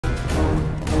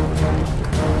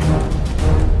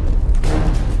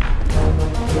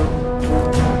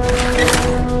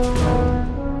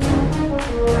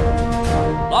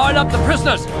up the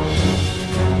prisoners!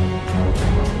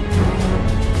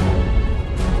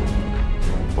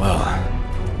 Well,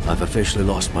 I've officially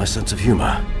lost my sense of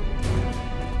humor.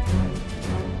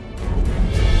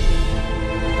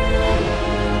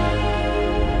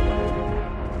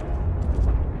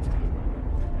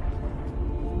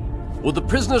 Will the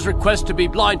prisoners request to be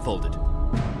blindfolded?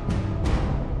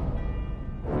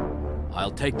 I'll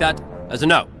take that as a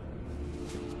no.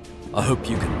 I hope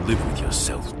you can live with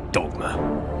yourself,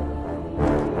 Dogma.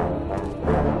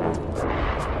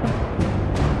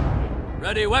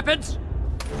 Ready weapons?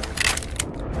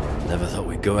 Never thought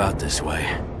we'd go out this way.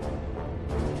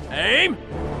 Aim!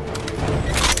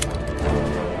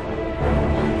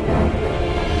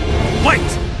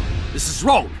 Wait! This is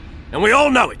wrong, and we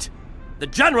all know it. The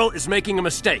General is making a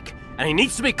mistake, and he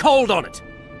needs to be called on it.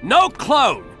 No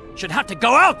clone should have to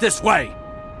go out this way!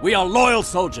 We are loyal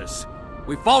soldiers.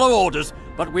 We follow orders,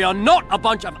 but we are not a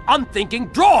bunch of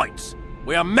unthinking droids!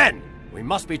 We are men. We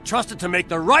must be trusted to make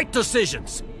the right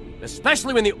decisions,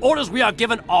 especially when the orders we are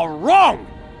given are wrong!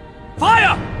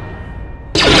 Fire!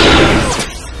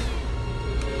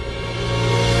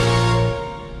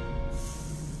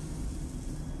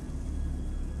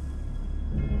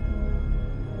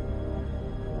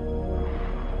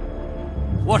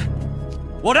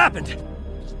 What happened?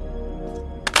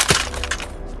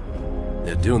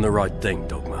 They're doing the right thing,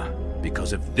 Dogma.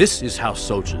 Because if this is how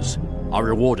soldiers are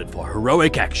rewarded for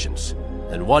heroic actions,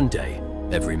 then one day,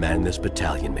 every man in this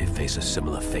battalion may face a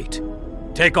similar fate.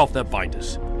 Take off their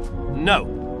binders. No,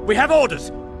 we have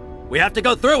orders. We have to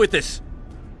go through with this.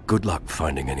 Good luck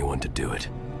finding anyone to do it.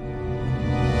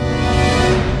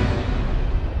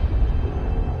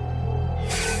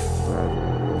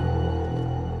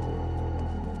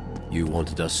 You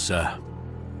wanted us, sir.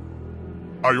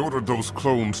 I ordered those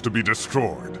clones to be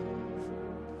destroyed.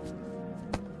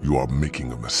 You are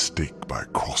making a mistake by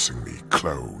crossing me,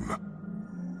 clone.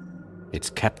 It's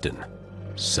Captain,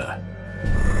 sir.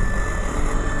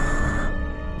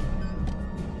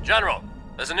 General,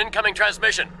 there's an incoming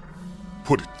transmission.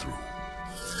 Put it through.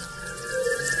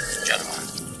 General,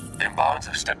 the Imbarans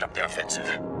have stepped up their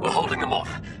offensive. We're holding them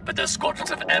off, but their squadrons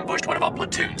have ambushed one of our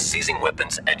platoons, seizing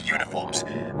weapons and uniforms.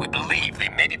 We believe they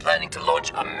may be planning to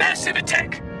launch a massive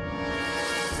attack.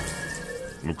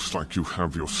 Looks like you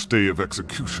have your stay of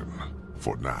execution,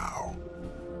 for now.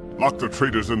 Lock the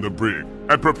traitors in the brig,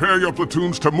 and prepare your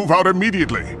platoons to move out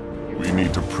immediately. We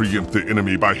need to preempt the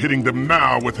enemy by hitting them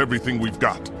now with everything we've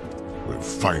got. We're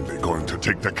finally going to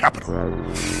take the capital.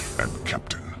 And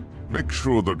Captain, make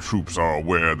sure the troops are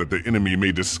aware that the enemy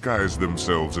may disguise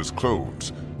themselves as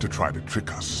clones to try to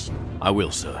trick us. I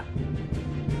will, sir.